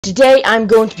Today I'm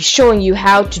going to be showing you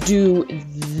how to do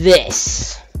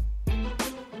this.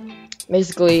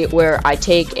 Basically, where I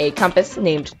take a compass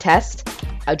named test,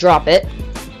 I drop it,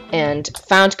 and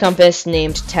found compass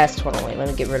named test. Hold on, wait, let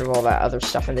me get rid of all that other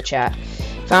stuff in the chat.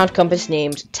 Found compass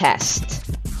named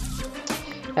test.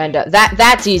 And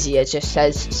that's easy. It just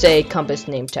says, say compass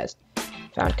named test.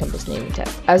 Found compass named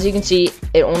test. As you can see,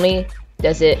 it only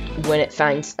does it when it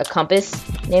finds a compass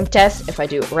named test. If I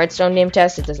do a redstone named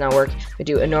test, it does not work. If I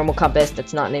do a normal compass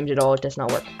that's not named at all, it does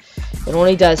not work. It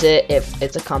only does it if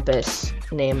it's a compass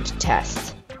named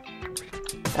test.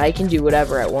 I can do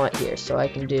whatever I want here, so I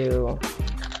can do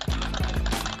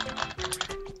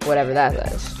whatever that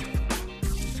is.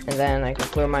 And then I can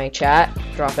clear my chat,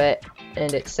 drop it,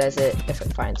 and it says it if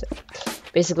it finds it.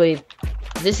 Basically,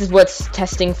 this is what's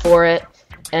testing for it,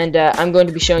 and I'm going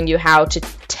to be showing you how to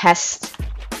test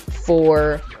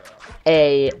for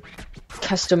a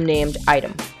custom named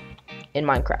item in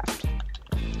Minecraft.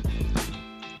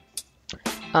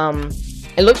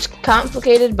 It looks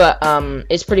complicated, but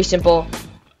it's pretty simple.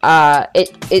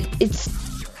 It's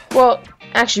well,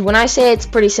 actually, when I say it's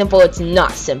pretty simple, it's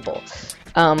not simple.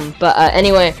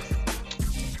 Anyway,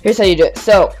 here's how you do it.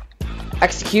 So,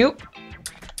 execute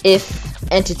if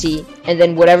entity, and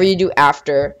then whatever you do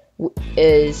after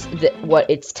is what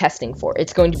it's testing for.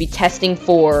 It's going to be testing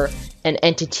for an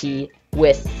entity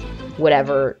with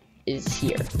whatever is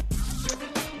here.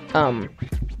 And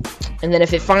then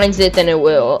if it finds it, then it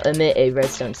will emit a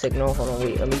redstone signal. Hold on,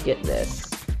 wait, let me get this.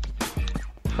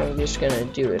 I'm just gonna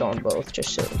do it on both,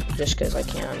 just because I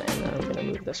can, and then I'm gonna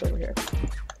move this over here.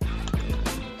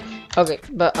 Okay,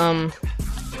 but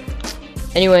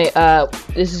anyway,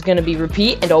 this is gonna be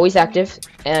repeat and always active,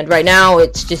 and right now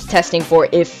it's just testing for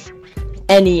if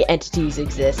any entities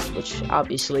exist, which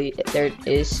obviously there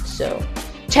is. So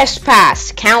test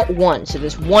pass, count 1. So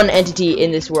there's one entity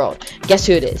in this world. Guess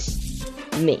who it is?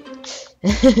 Me.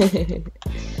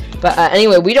 But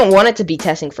anyway, we don't want it to be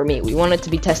testing for me. We want it to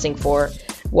be testing for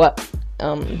what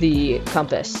the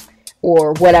compass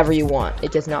or whatever you want.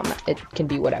 It does not matter. It can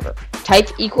be whatever. Type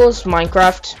equals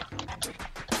Minecraft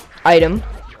item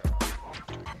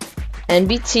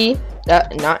NBT,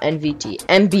 not NVT,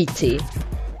 MBT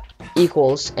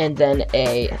equals, and then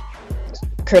a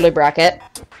curly bracket,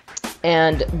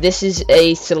 and this is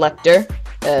a selector,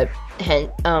 hence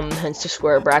the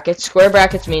square brackets. Square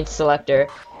brackets means selector,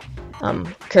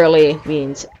 curly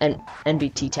means an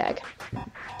NBT tag,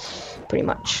 pretty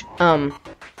much.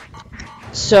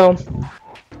 So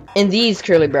in these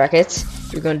curly brackets,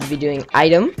 you're going to be doing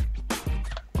item,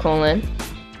 colon,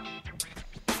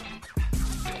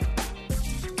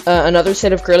 another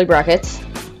set of curly brackets,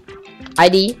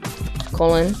 ID,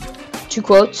 colon, 2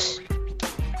 quotes.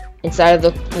 Inside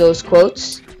of those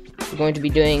quotes, you're going to be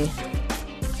doing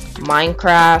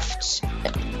Minecraft,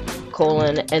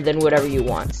 colon, and then whatever you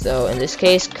want. So in this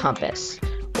case, compass,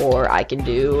 or I can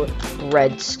do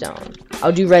redstone.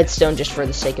 I'll do redstone just for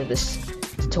the sake of this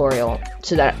tutorial,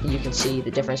 so that you can see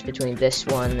the difference between this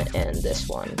one and this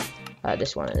one,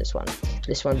 this one and this one.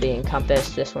 This one being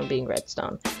compass, this one being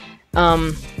redstone.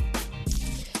 And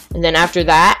then after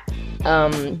that,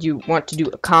 you want to do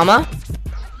a comma,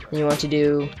 and you want to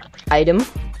do item.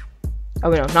 Oh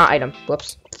no, not item.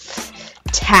 Whoops.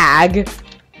 Tag,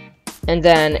 and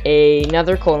then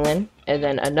another colon, and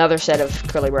then another set of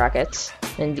curly brackets.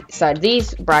 And inside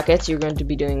these brackets, you're going to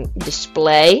be doing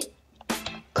display,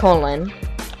 colon,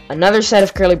 another set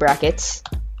of curly brackets,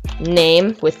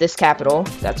 name with this capital.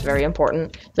 That's very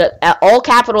important. All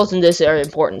capitals in this are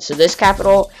important. So this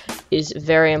capital is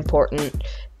very important,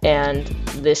 and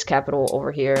this capital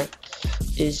over here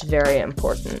is very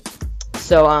important.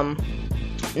 So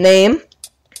name,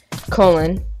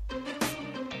 colon,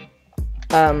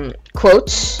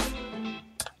 quotes,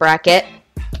 bracket,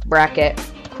 bracket,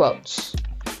 quotes,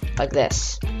 like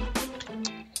this.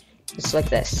 Just like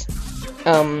this.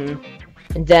 And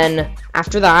then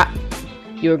after that,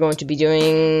 you're going to be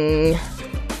doing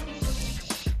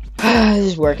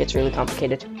this is where it gets really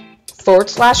complicated. /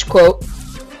 quote,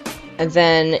 and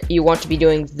then you want to be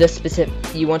doing this specific.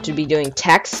 You want to be doing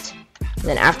text. And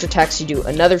then after text, you do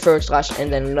another /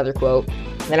 and then another quote.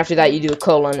 And then after that, you do a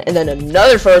colon, and then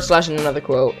another / and another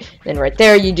quote. Then right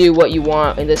there, you do what you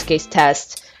want. In this case,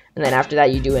 test. And then after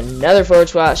that, you do another /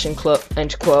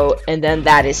 and quote, and then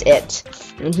that is it.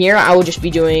 And here, I will just be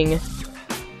doing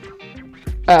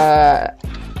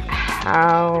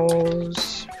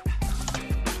how's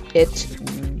it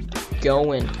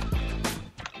going?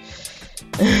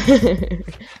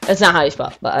 That's not how you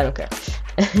spell, but I don't care.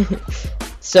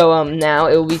 So now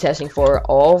it will be testing for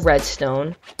all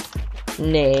redstone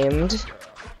named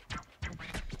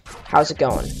how's it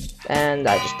going? and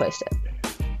I just placed it.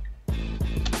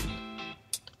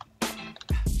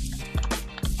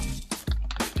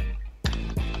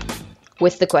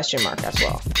 With the question mark as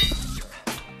well.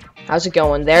 How's it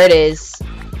going? There it is.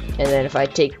 And then if I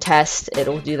take test,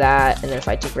 it'll do that. And then if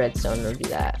I take redstone, it'll do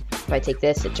that. If I take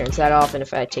this, it turns that off. And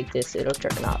if I take this, it'll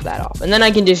turn that off. And then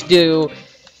I can just do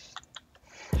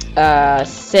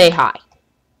say hi.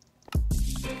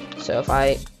 So if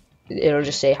it'll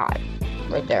just say hi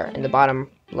right there in the bottom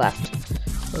left.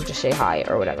 It'll just say hi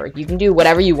or whatever. You can do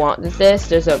whatever you want with this.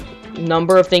 There's a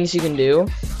number of things you can do.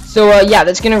 So yeah,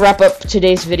 that's gonna wrap up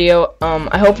today's video.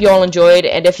 I hope you all enjoyed,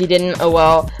 and if you didn't, oh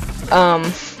well.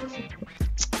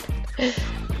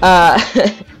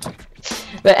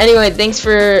 But anyway, thanks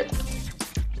for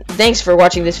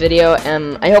watching this video.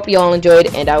 I hope you all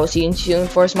enjoyed, and I will see you soon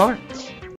for some more.